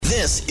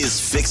This is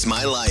Fix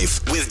My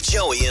Life with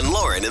Joey and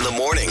Lauren in the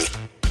morning.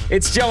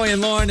 It's Joey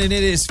and Lauren, and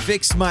it is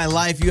Fix My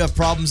Life. You have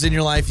problems in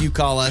your life, you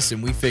call us,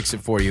 and we fix it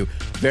for you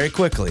very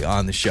quickly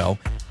on the show.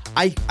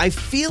 I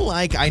feel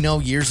like I know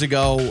years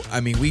ago,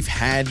 we've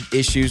had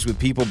issues with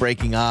people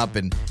breaking up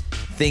and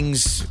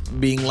things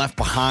being left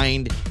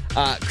behind.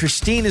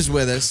 Christine is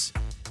with us.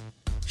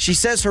 She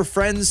says her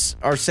friends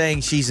are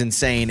saying she's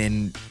insane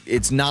and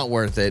it's not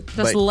worth it.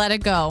 Just let it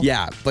go.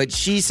 Yeah, but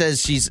she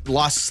says she's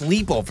lost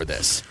sleep over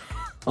this.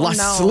 No.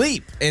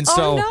 Sleep. And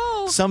so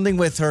no. something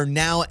with her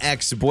now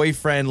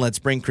ex-boyfriend. Let's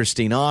bring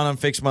Christine on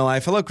Fix My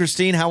Life. Hello,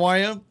 Christine. How are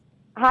you?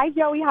 Hi,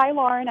 Joey. Hi,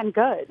 Lauren. I'm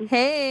good.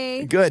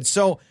 Hey. Good.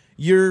 So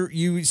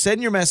you said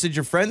in your message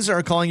your friends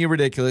are calling you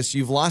ridiculous.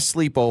 You've lost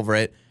sleep over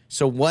it.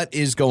 So what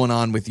is going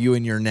on with you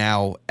and your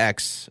now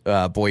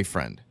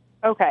ex-boyfriend?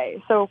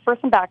 Okay, so for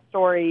some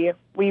backstory,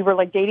 we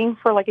were dating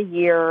for a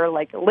year,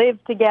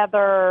 lived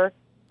together,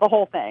 the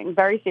whole thing,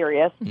 very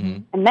serious.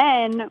 Mm-hmm. And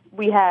then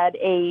we had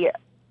a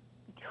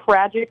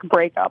tragic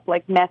breakup,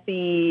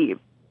 messy,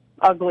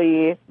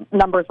 ugly,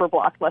 numbers were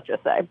blocked, let's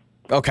just say.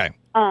 Okay.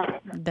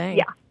 Dang.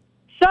 Yeah.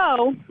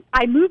 So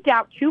I moved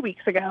out 2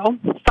 weeks ago.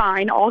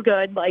 Fine, all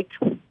good,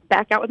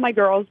 back out with my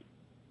girls.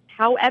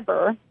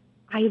 However,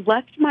 I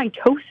left my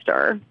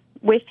toaster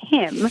with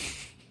him.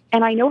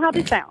 And I know how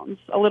this sounds,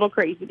 a little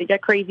crazy to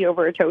get crazy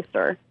over a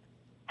toaster.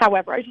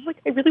 However, I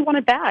really want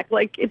it back.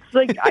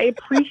 I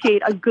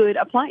appreciate a good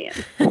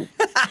appliance. Well,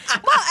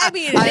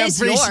 it is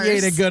yours. I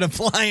appreciate a good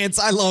appliance.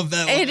 I love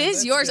that one. It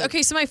is yours. Good.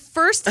 Okay, so my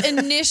first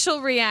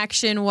initial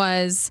reaction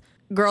was,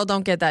 girl,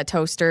 don't get that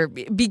toaster.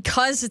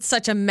 Because it's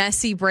such a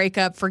messy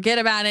breakup, forget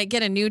about it.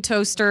 Get a new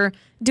toaster.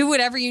 Do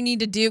whatever you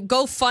need to do.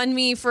 Go fund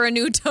me for a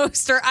new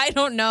toaster. I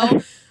don't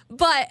know.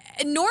 But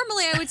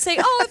normally I would say,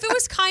 if it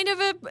was kind of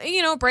a,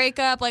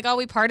 breakup,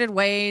 we parted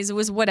ways, it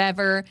was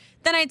whatever,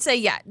 then I'd say,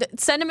 yeah,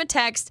 send him a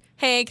text,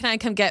 hey, can I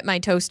come get my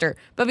toaster?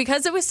 But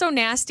because it was so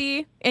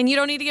nasty, and you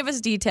don't need to give us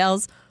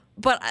details,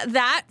 but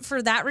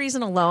for that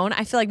reason alone,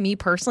 I feel like me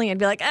personally, I'd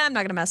be like, I'm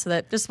not going to mess with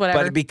it, just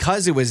whatever. But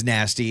because it was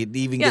nasty, it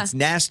even gets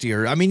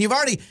nastier. You've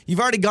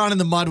already gone in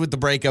the mud with the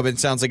breakup, and it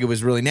sounds like it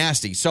was really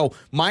nasty. So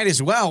might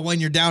as well, when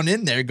you're down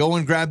in there, go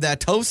and grab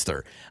that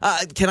toaster.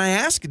 Can I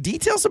ask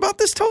details about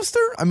this toaster?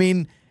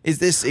 Is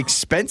this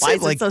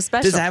expensive? Why is it so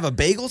special? Does it have a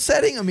bagel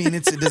setting?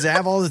 Does it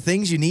have all the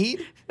things you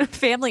need?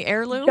 Family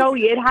heirloom?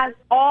 Joey, it has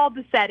all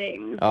the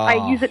settings. Oh.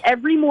 I use it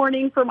every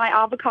morning for my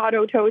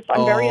avocado toast.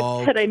 I'm very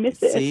upset I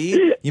miss it.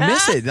 See? You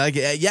miss it.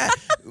 Yeah.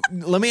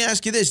 Let me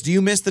ask you this. Do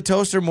you miss the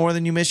toaster more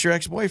than you miss your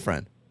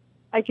ex-boyfriend?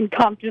 I can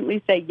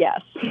confidently say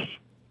yes.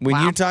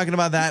 When you're talking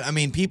about that,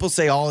 people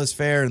say all is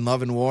fair in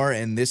love and war,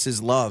 and this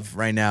is love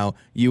right now,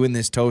 you and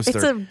this toaster.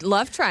 It's a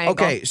love triangle.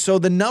 Okay, so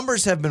the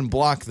numbers have been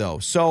blocked, though.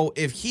 So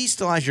if he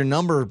still has your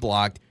number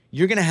blocked,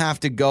 you're going to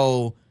have to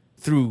go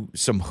through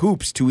some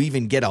hoops to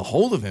even get a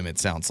hold of him, it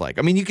sounds like.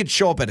 You could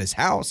show up at his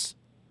house.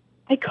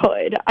 I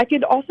could. I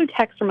could also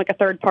text from a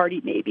third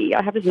party, maybe.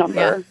 I have his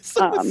number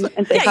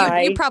and say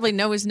hi. You probably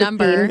know his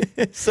number.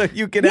 So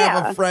you can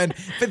have a friend.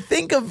 But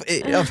think of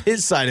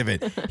his side of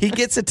it. He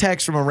gets a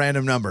text from a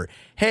random number.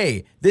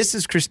 Hey, this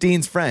is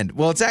Christine's friend.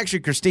 Well, it's actually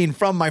Christine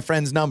from my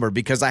friend's number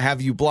because I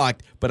have you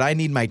blocked, but I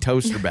need my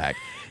toaster back.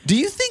 Do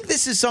you think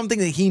this is something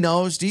that he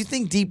knows? Do you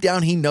think deep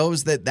down he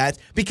knows that's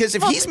because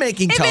if he's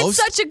making toast. If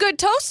it's such a good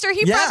toaster,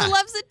 he probably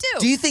loves it too.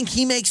 Do you think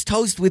he makes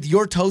toast with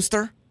your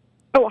toaster?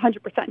 Oh,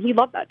 100%. He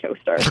loved that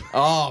toaster.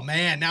 Oh,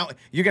 man. Now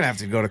you're going to have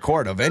to go to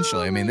court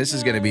eventually. This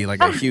is going to be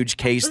a huge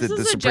case that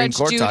the Supreme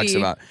Court talks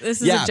about.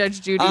 This is a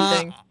Judge Judy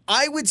thing.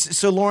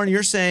 So, Lauren,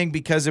 you're saying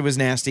because it was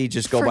nasty,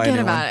 just go buy a new one?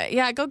 Forget about it.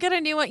 Yeah, go get a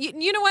new one.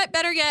 You know what?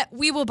 Better yet,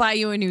 we will buy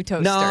you a new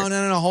toaster. No.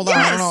 Hold on.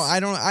 I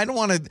don't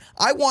want to.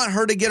 I want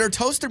her to get her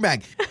toaster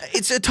back.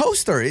 It's a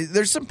toaster.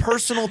 There's some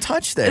personal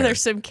touch there.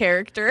 There's some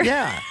character.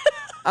 Yeah.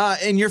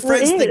 And your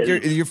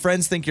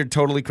friends think you're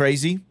totally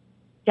crazy?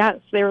 Yes,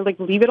 they were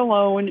leave it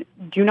alone.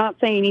 Do not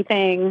say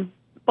anything.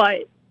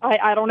 But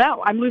I don't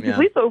know. I'm losing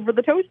sleep over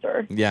the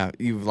toaster. Yeah,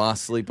 you've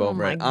lost sleep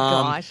over it.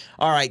 Oh, my gosh.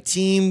 All right,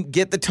 team,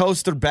 get the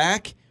toaster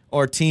back,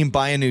 or team,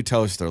 buy a new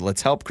toaster.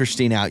 Let's help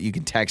Christine out. You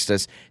can text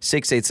us,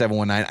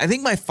 68719. I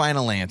think my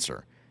final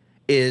answer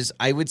is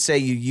I would say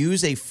you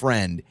use a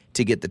friend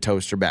to get the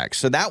toaster back.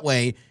 So that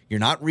way, you're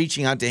not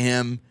reaching out to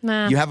him.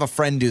 Nah. You have a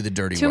friend do the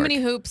dirty work. Too many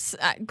hoops.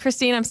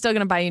 Christine, I'm still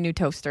going to buy you a new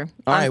toaster.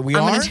 All right, we are?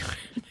 Gonna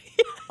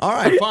All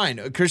right,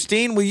 fine.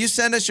 Christine, will you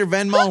send us your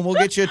Venmo and we'll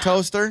get you a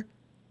toaster?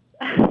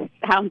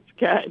 Sounds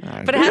good.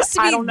 But it has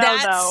to I be don't know,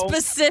 that though.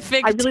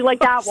 specific. I really like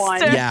that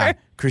one. Yeah.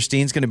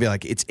 Christine's going to be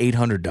like, it's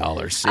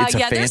 $800. It's a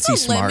fancy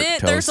smart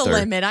toaster. There's a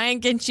limit. I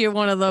ain't get you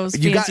one of those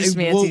fancy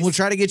schmancies. We'll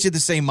try to get you the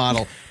same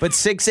model. But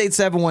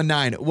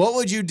 68719, what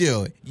would you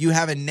do? You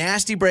have a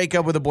nasty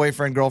breakup with a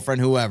boyfriend, girlfriend,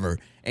 whoever,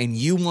 and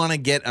you want to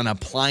get an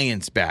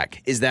appliance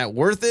back. Is that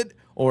worth it?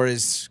 Or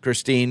is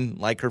Christine,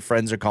 like her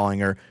friends are calling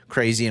her,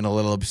 crazy and a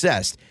little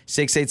obsessed?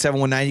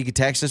 68719, you can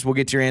text us. We'll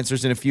get your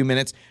answers in a few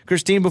minutes.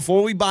 Christine,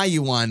 before we buy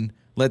you one,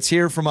 let's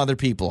hear from other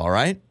people, all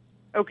right?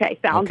 Okay,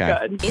 sounds Okay.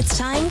 good. It's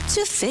time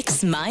to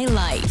fix my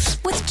life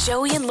with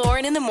Joey and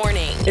Lauren in the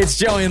morning. It's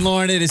Joey and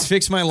Lauren. It is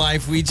Fix My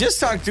Life. We just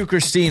talked to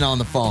Christine on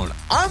the phone.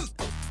 I've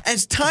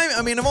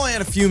only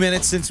had a few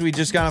minutes since we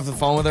just got off the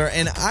phone with her,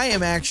 and I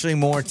am actually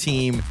more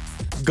team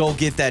go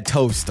get that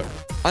toaster.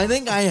 I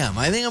think I am.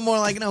 I think I'm more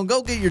like, no,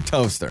 go get your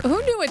toaster.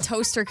 Who knew a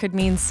toaster could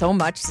mean so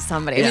much to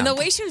somebody? I mean, Yeah. the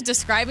way she was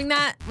describing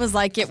that was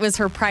like it was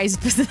her prized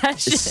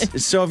possession.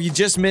 So if you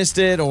just missed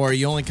it or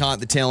you only caught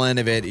the tail end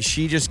of it,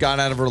 she just got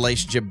out of a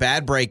relationship,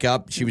 bad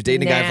breakup. She was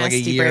dating a guy for like a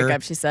Nasty year.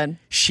 breakup, she said.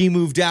 She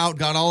moved out,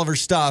 got all of her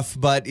stuff,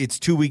 but it's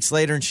 2 weeks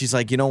later and she's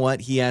like, you know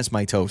what? He has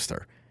my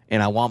toaster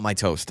and I want my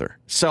toaster.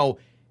 So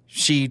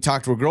she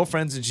talked to her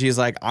girlfriends and she's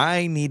like,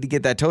 I need to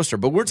get that toaster.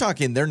 But we're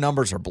talking their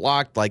numbers are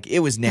blocked. Like it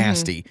was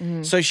nasty.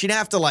 So she'd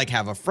have to like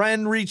have a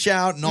friend reach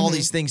out and all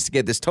these things to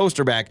get this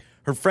toaster back.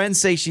 Her friends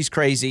say she's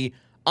crazy.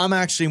 I'm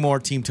actually more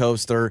team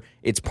toaster.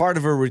 It's part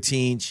of her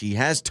routine. She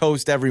has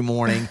toast every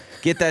morning.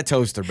 Get that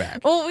toaster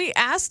back. Well, we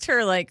asked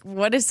her, like,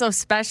 what is so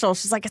special?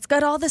 She's like, it's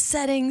got all the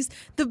settings,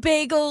 the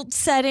bagel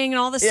setting and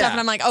all this Yeah. stuff. And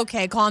I'm like,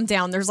 okay, calm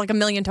down. There's like a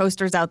million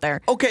toasters out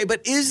there. Okay,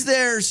 but is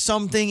there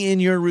something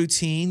in your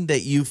routine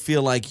that you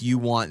feel like you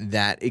want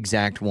that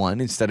exact one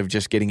instead of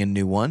just getting a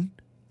new one?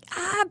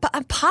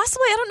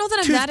 Possibly. I don't know that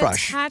I'm that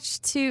Toothbrush.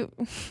 attached to.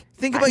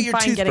 Think about I'm your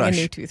fine toothbrush. getting a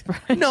new toothbrush.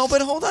 No,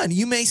 but hold on.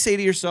 You may say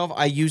to yourself,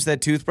 I use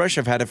that toothbrush.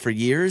 I've had it for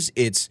years.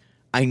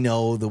 I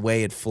know the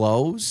way it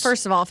flows.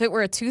 First of all, if it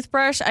were a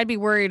toothbrush, I'd be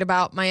worried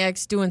about my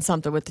ex doing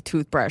something with the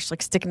toothbrush,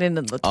 like sticking it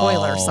into the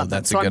toilet or something.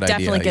 that's a so good I'm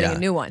definitely idea, getting yeah. a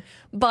new one.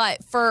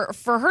 But for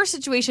her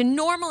situation,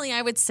 normally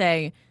I would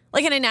say,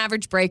 like in an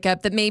average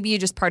breakup, that maybe you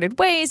just parted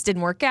ways,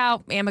 didn't work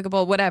out,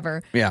 amicable,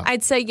 whatever. Yeah.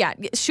 I'd say, yeah,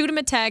 shoot him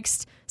a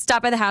text,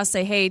 stop by the house,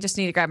 say, hey, just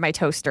need to grab my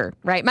toaster,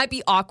 right? Might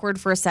be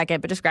awkward for a second,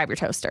 but just grab your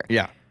toaster.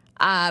 Yeah.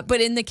 But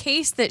in the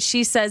case that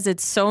she says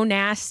it's so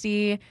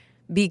nasty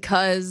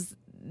because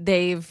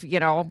they've,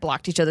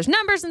 blocked each other's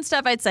numbers and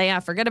stuff, I'd say,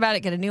 yeah, forget about it,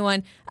 get a new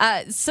one.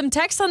 Some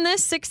text on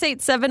this,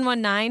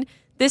 68719.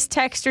 This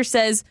texter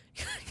says,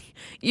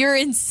 you're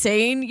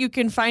insane. You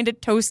can find a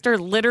toaster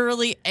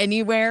literally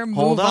anywhere.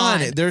 Hold Move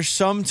on. on. There's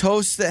some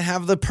toasts that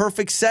have the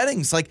perfect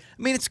settings.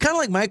 It's kind of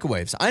like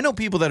microwaves. I know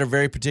people that are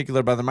very particular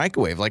about the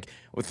microwave. Like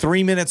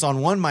 3 minutes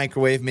on one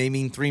microwave may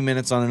mean 3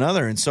 minutes on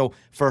another. And so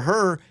for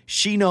her,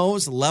 she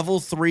knows level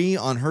 3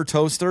 on her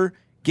toaster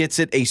gets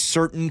it a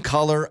certain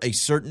color, a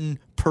certain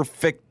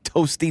perfect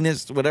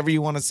toastiness, whatever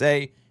you want to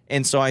say.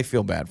 And so I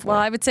feel bad for Well,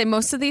 her. I would say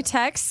most of the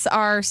texts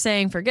are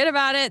saying, forget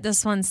about it.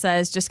 This one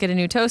says, just get a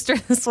new toaster.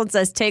 This one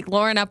says, take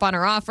Lauren up on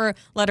her offer.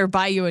 Let her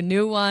buy you a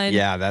new one.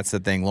 Yeah, that's the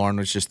thing. Lauren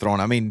was just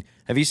throwing.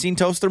 Have you seen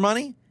toaster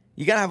money?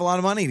 You got to have a lot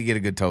of money to get a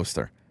good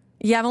toaster.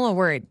 Yeah, I'm a little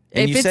worried.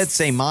 And If you said it's-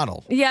 same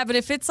model. Yeah, but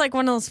if it's like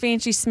one of those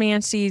fancy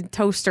smancy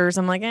toasters,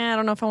 I'm like, I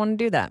don't know if I want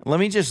to do that. Let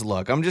me just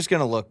look. I'm just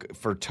gonna look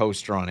for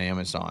toaster on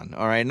Amazon.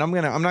 All right, and I'm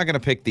not gonna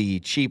pick the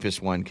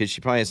cheapest one because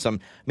she probably has some.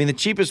 The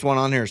cheapest one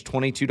on here is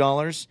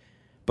 $22.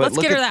 But Let's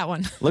look get her at- that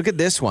one. Look at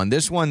this one.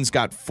 This one's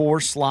got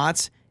 4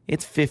 slots.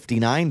 It's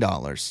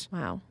 $59.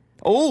 Wow.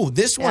 Oh,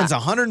 this one's Yeah.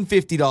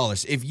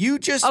 $150. If you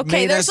just Okay,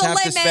 made us there's a have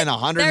to limit. spend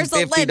There's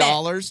a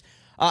 $150,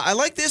 I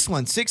like this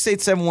one.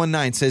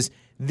 68719 says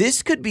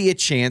this could be a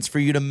chance for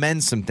you to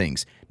mend some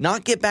things,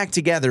 not get back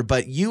together,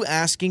 but you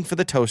asking for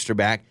the toaster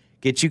back,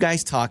 get you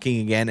guys talking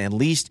again. At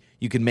least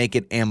you can make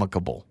it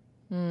amicable.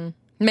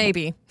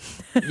 Maybe.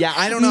 Yeah,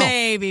 I don't know.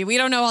 Maybe. We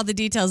don't know all the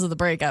details of the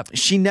breakup.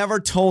 She never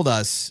told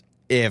us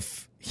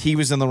if he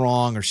was in the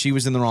wrong or she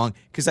was in the wrong,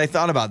 because I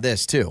thought about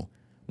this too.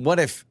 What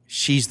if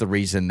she's the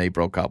reason they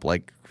broke up?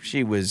 Like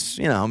she was,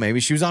 maybe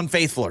she was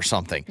unfaithful or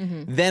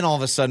something. Then all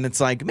of a sudden it's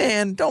like,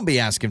 man, don't be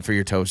asking for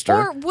your toaster.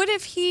 Or what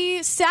if he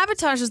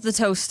sabotages the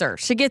toaster?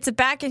 She gets it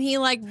back and he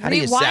How do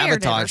you rewired it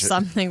or sabotage it?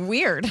 something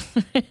weird.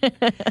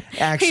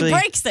 Actually, he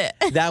breaks it.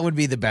 That would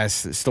be the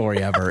best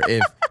story ever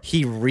if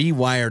he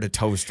rewired a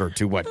toaster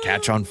to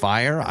catch on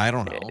fire? I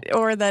don't know.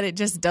 Or that it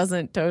just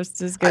doesn't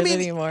toast as good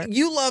anymore.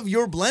 You love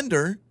your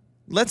blender.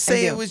 Let's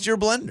say do. it was your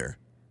blender.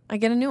 I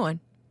get a new one.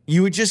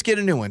 You would just get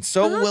a new one.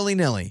 So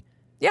willy-nilly.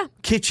 Yeah.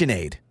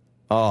 KitchenAid.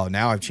 Oh,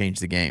 now I've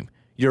changed the game.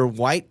 Your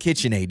white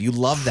KitchenAid. You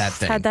love that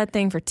thing. Had that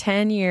thing for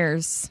 10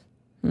 years.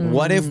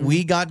 What if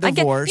we got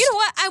divorced? You know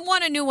what? I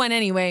want a new one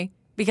anyway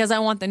because I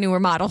want the newer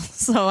model.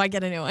 So I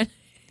get a new one.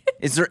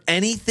 Is there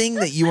anything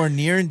that you are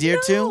near and dear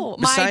No,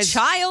 to? my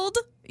child.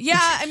 Yeah,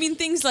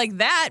 things like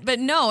that. But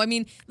no,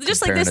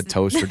 just like Comparing this. a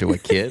toaster to a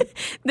kid?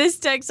 This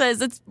text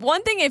says it's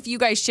one thing if you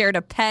guys shared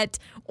a pet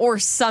or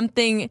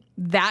something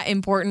that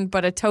important,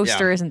 but a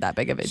toaster Yeah. isn't that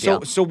big of a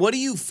deal. So what do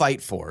you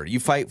fight for? You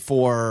fight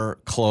for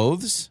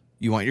clothes?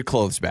 You want your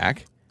clothes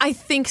back? I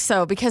think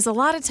so because a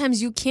lot of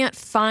times you can't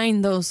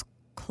find those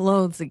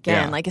clothes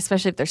again, Yeah. like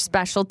especially if they're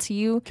special to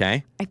you.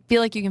 Okay. I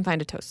feel like you can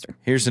find a toaster.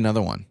 Here's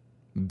another one.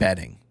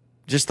 Bedding.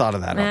 Just thought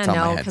of that off the top of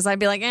my No, head. because I'd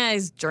be like,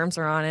 his germs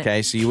are on it.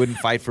 Okay, so you wouldn't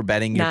fight for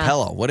bedding your Nah.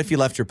 pillow. What if you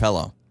left your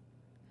pillow?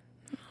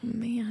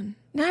 Man.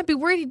 No, I'd be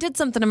worried he did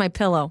something to my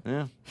pillow.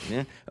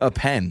 Yeah. A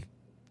pen.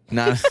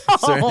 No.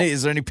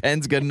 Is there any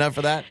pens good enough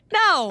for that? No.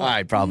 All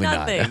right, probably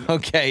nothing. not.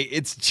 Okay,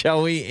 it's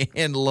Joey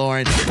and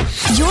Lauren.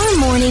 Your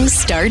mornings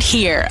start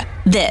here.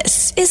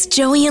 This is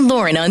Joey and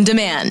Lauren on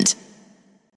Demand.